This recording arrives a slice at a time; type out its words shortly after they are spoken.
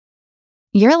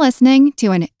You're listening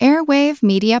to an Airwave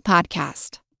Media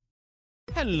Podcast.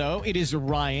 Hello, it is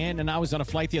Ryan, and I was on a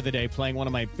flight the other day playing one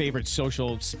of my favorite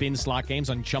social spin slot games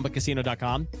on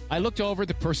ChumbaCasino.com. I looked over at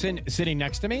the person sitting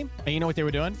next to me, and you know what they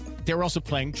were doing? They were also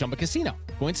playing Chumba Casino.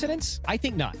 Coincidence? I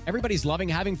think not. Everybody's loving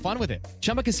having fun with it.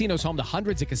 Chumba Casino is home to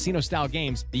hundreds of casino-style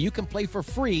games that you can play for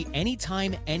free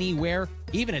anytime, anywhere,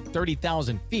 even at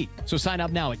 30,000 feet. So sign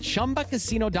up now at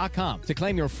ChumbaCasino.com to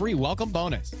claim your free welcome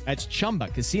bonus. That's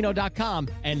ChumbaCasino.com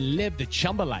and live the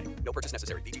Chumba life. No purchase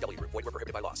necessary. VGW. Void where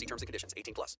prohibited by law. See terms and conditions.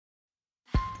 18+.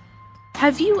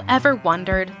 Have you ever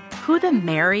wondered who the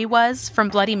Mary was from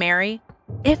Bloody Mary?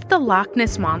 If the Loch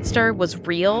Ness Monster was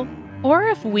real, or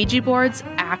if Ouija boards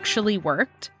actually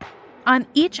worked? On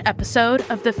each episode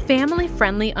of the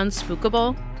family-friendly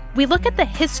Unspookable, we look at the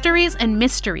histories and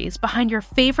mysteries behind your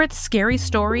favorite scary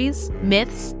stories,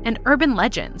 myths, and urban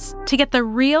legends to get the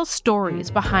real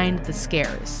stories behind the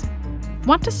scares.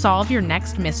 Want to solve your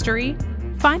next mystery?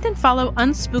 Find and follow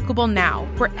Unspookable now,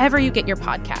 wherever you get your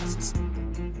podcasts.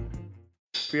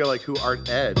 Feel like who art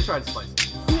Ed? We'll try to spice it.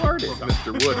 Who art it?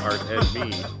 Mr. Wood art Ed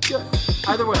me. Good.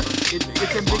 Either way,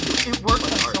 it's ambiguous. It works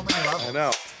on so many levels. I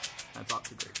know. That's off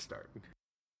to a great start.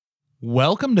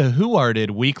 Welcome to Who Arted,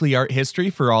 weekly art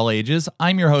history for all ages.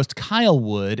 I'm your host, Kyle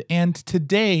Wood, and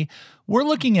today we're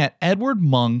looking at Edvard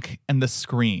Munch and the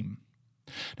Scream.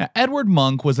 Now, Edvard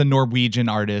Munch was a Norwegian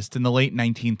artist in the late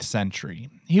 19th century.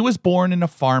 He was born in a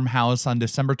farmhouse on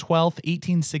December 12,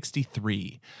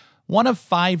 1863. One of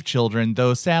 5 children,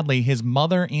 though sadly his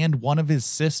mother and one of his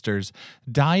sisters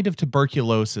died of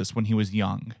tuberculosis when he was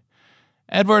young.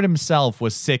 Edvard himself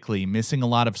was sickly, missing a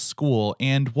lot of school,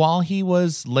 and while he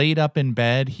was laid up in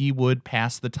bed, he would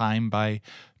pass the time by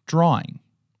drawing.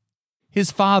 His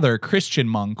father, Christian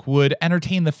Munch, would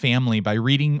entertain the family by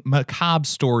reading macabre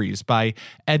stories by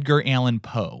Edgar Allan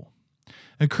Poe.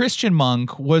 Christian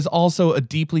Munch was also a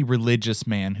deeply religious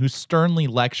man who sternly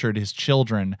lectured his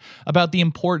children about the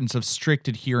importance of strict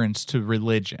adherence to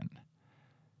religion.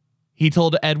 He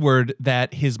told Edvard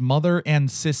that his mother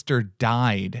and sister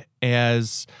died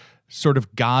as sort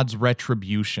of God's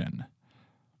retribution.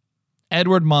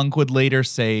 Edvard Munch would later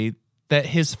say that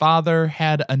his father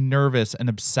had a nervous and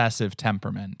obsessive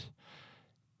temperament.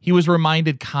 He was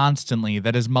reminded constantly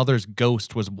that his mother's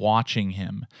ghost was watching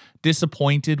him,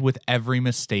 disappointed with every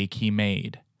mistake he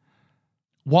made.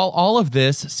 While all of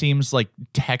this seems like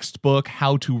textbook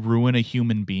how to ruin a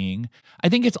human being, I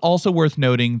think it's also worth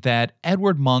noting that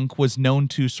Edvard Munch was known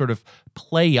to sort of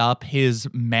play up his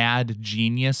mad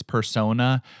genius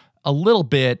persona a little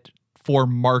bit for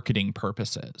marketing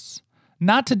purposes.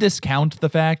 Not to discount the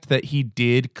fact that he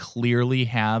did clearly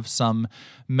have some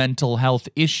mental health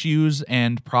issues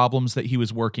and problems that he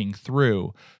was working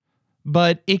through,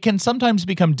 but it can sometimes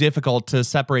become difficult to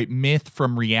separate myth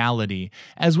from reality,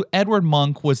 as Edvard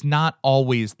Munch was not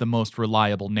always the most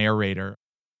reliable narrator.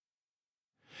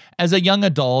 As a young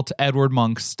adult, Edvard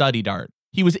Munch studied art.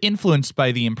 He was influenced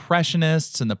by the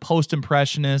Impressionists and the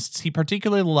Post-Impressionists. He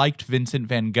particularly liked Vincent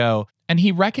van Gogh, and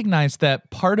he recognized that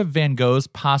part of Van Gogh's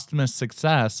posthumous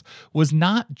success was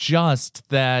not just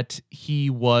that he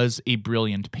was a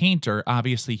brilliant painter.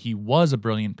 Obviously, he was a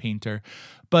brilliant painter,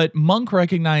 but Munch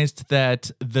recognized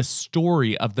that the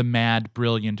story of the mad,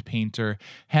 brilliant painter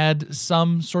had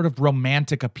some sort of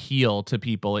romantic appeal to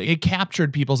people. It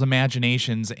captured people's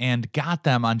imaginations and got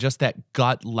them on just that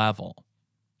gut level.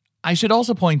 I should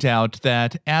also point out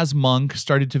that as Munch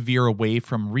started to veer away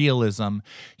from realism,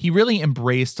 he really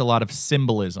embraced a lot of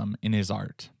symbolism in his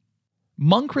art.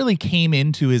 Munch really came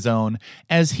into his own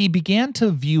as he began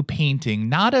to view painting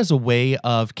not as a way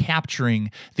of capturing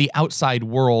the outside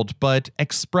world, but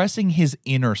expressing his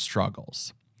inner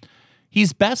struggles.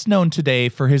 He's best known today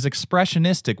for his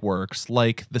expressionistic works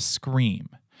like The Scream.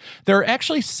 There are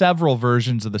actually several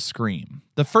versions of The Scream.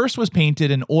 The first was painted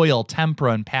in oil,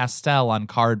 tempera, and pastel on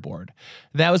cardboard.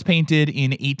 That was painted in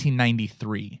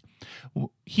 1893.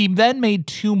 He then made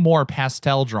 2 more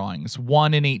pastel drawings,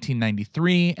 one in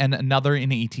 1893 and another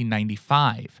in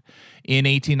 1895. In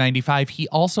 1895, he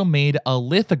also made a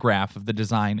lithograph of the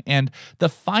design, and the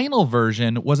final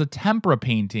version was a tempera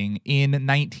painting in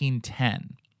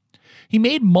 1910. He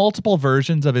made multiple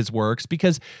versions of his works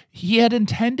because he had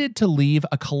intended to leave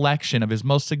a collection of his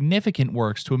most significant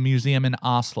works to a museum in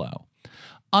Oslo.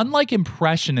 Unlike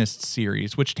Impressionist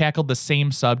series, which tackled the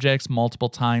same subjects multiple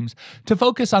times to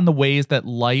focus on the ways that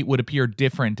light would appear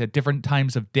different at different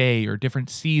times of day or different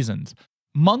seasons,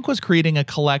 Munch was creating a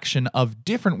collection of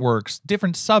different works,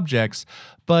 different subjects,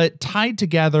 but tied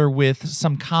together with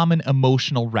some common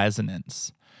emotional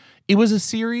resonance. It was a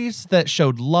series that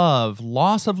showed love,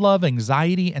 loss of love,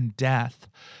 anxiety, and death.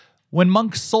 When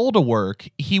Munch sold a work,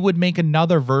 he would make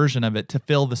another version of it to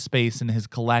fill the space in his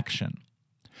collection.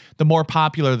 The more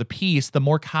popular the piece, the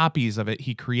more copies of it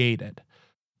he created.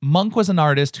 Munch was an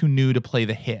artist who knew to play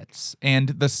the hits, and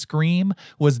The Scream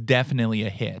was definitely a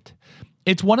hit.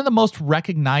 It's one of the most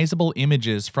recognizable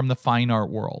images from the fine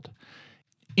art world.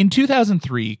 In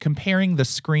 2003, comparing The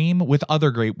Scream with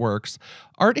other great works,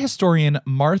 art historian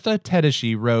Martha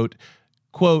Tedeschi wrote,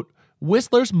 quote,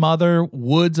 Whistler's Mother,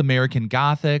 Wood's American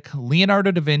Gothic, Leonardo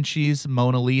da Vinci's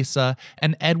Mona Lisa,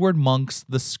 and Edvard Munch's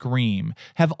The Scream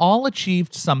have all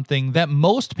achieved something that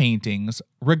most paintings,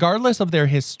 regardless of their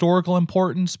historical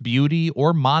importance, beauty,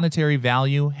 or monetary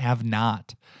value, have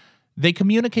not. They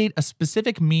communicate a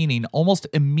specific meaning almost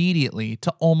immediately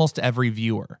to almost every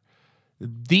viewer.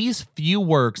 These few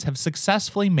works have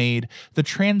successfully made the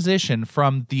transition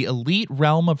from the elite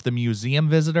realm of the museum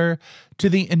visitor to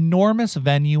the enormous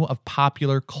venue of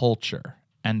popular culture,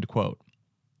 end quote.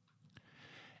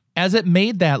 As it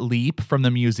made that leap from the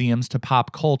museums to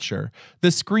pop culture, The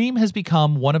Scream has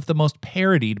become one of the most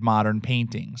parodied modern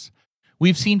paintings.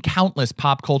 We've seen countless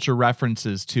pop culture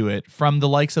references to it, from the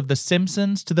likes of The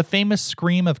Simpsons to the famous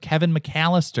scream of Kevin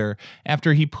McAllister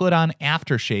after he put on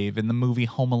aftershave in the movie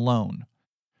Home Alone.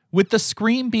 With The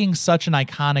Scream being such an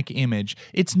iconic image,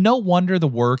 it's no wonder the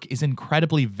work is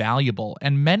incredibly valuable,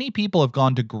 and many people have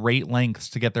gone to great lengths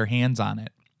to get their hands on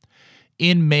it.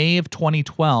 In May of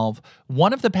 2012,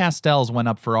 one of the pastels went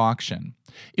up for auction.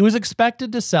 It was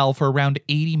expected to sell for around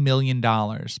 $80 million,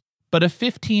 but a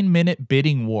 15-minute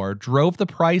bidding war drove the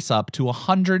price up to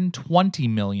 $120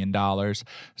 million,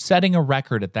 setting a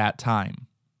record at that time.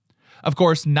 Of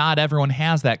course, not everyone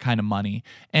has that kind of money,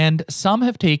 and some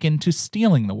have taken to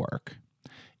stealing the work.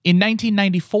 In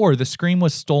 1994, The Scream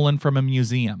was stolen from a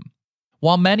museum.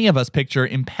 While many of us picture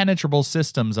impenetrable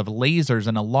systems of lasers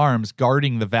and alarms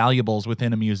guarding the valuables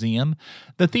within a museum,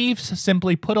 the thieves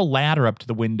simply put a ladder up to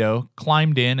the window,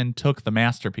 climbed in, and took the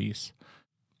masterpiece.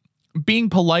 Being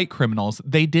polite criminals,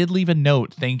 they did leave a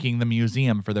note thanking the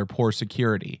museum for their poor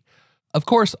security. Of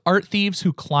course, art thieves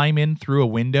who climb in through a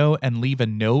window and leave a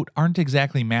note aren't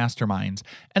exactly masterminds,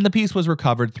 and the piece was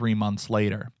recovered 3 months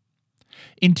later.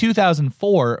 In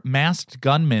 2004, masked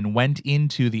gunmen went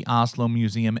into the Oslo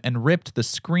Museum and ripped The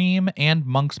Scream and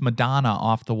Munch's Madonna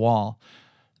off the wall.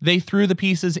 They threw the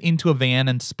pieces into a van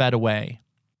and sped away.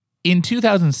 In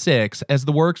 2006, as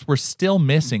the works were still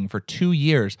missing for 2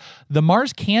 years, the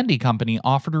Mars Candy Company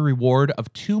offered a reward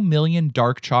of 2 million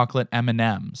dark chocolate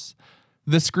M&Ms.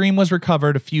 The Scream was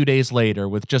recovered a few days later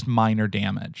with just minor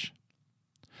damage.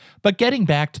 But getting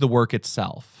back to the work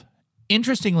itself,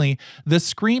 interestingly, The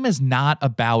Scream is not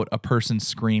about a person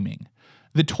screaming.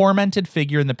 The tormented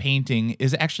figure in the painting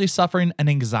is actually suffering an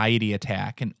anxiety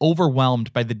attack and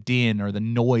overwhelmed by the din or the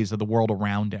noise of the world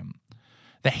around him.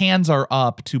 The hands are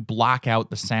up to block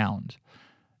out the sound.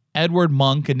 Edvard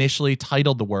Munch initially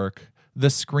titled the work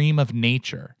The Scream of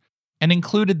Nature, and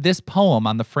included this poem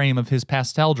on the frame of his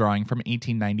pastel drawing from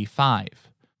 1895.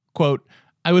 Quote,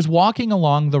 I was walking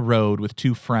along the road with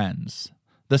 2 friends.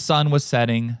 The sun was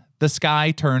setting, the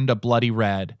sky turned a bloody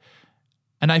red,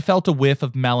 and I felt a whiff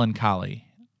of melancholy.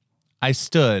 I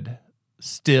stood,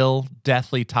 still,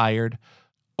 deathly tired.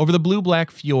 Over the blue-black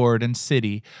fjord and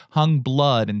city hung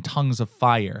blood and tongues of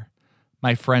fire.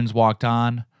 My friends walked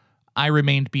on. I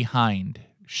remained behind,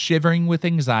 shivering with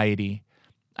anxiety.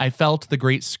 I felt the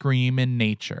great scream in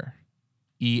nature.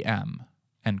 E.M.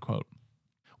 End quote.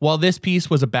 While this piece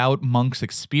was about Munch's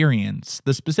experience,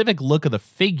 the specific look of the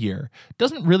figure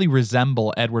doesn't really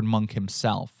resemble Edvard Munch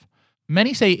himself.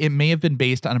 Many say it may have been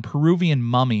based on a Peruvian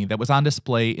mummy that was on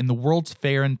display in the World's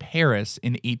Fair in Paris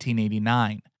in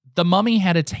 1889. The mummy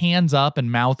had its hands up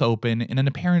and mouth open in an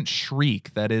apparent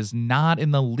shriek that is not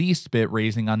in the least bit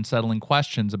raising unsettling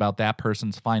questions about that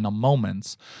person's final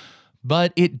moments,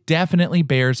 but it definitely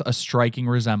bears a striking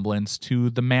resemblance to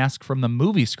the mask from the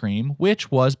movie Scream, which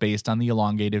was based on the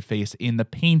elongated face in the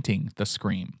painting The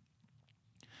Scream.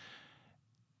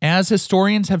 As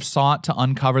historians have sought to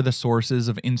uncover the sources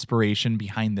of inspiration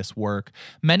behind this work,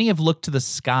 many have looked to the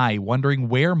sky, wondering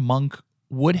where Munch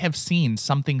would have seen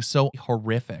something so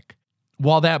horrific.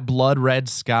 While that blood-red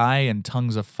sky and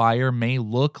tongues of fire may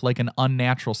look like an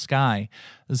unnatural sky,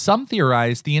 some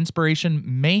theorize the inspiration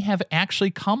may have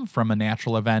actually come from a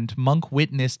natural event Munch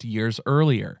witnessed years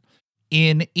earlier.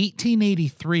 In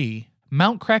 1883,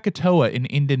 Mount Krakatoa in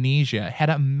Indonesia had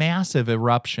a massive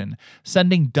eruption,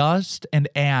 sending dust and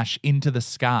ash into the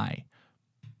sky.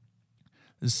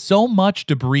 So much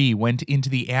debris went into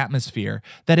the atmosphere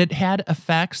that it had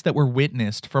effects that were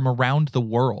witnessed from around the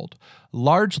world,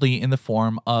 largely in the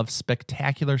form of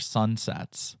spectacular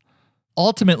sunsets.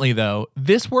 Ultimately, though,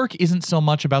 this work isn't so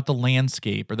much about the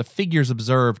landscape or the figures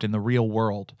observed in the real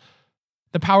world.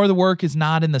 The power of the work is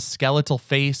not in the skeletal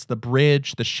face, the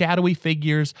bridge, the shadowy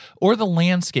figures, or the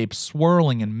landscape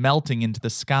swirling and melting into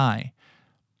the sky.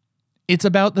 It's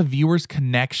about the viewer's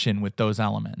connection with those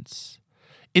elements.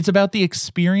 It's about the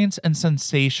experience and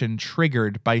sensation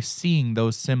triggered by seeing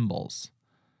those symbols.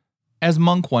 As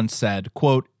Munch once said,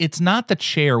 quote, "It's not the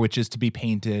chair which is to be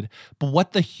painted, but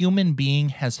what the human being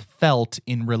has felt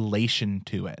in relation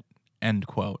to it," end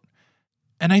quote.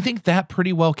 And I think that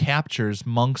pretty well captures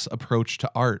Munch's approach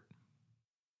to art.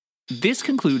 This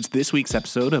concludes this week's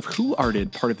episode of Who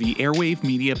Arted, part of the Airwave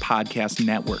Media Podcast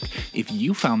Network. If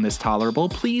you found this tolerable,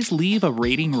 please leave a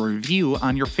rating or review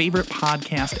on your favorite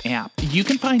podcast app. You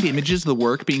can find images of the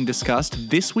work being discussed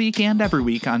this week and every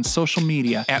week on social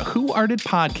media at Who Arted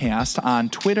Podcast on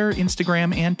Twitter,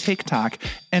 Instagram, and TikTok,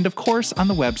 and of course on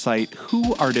the website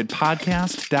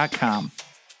whoartedpodcast.com.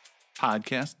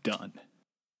 Podcast done.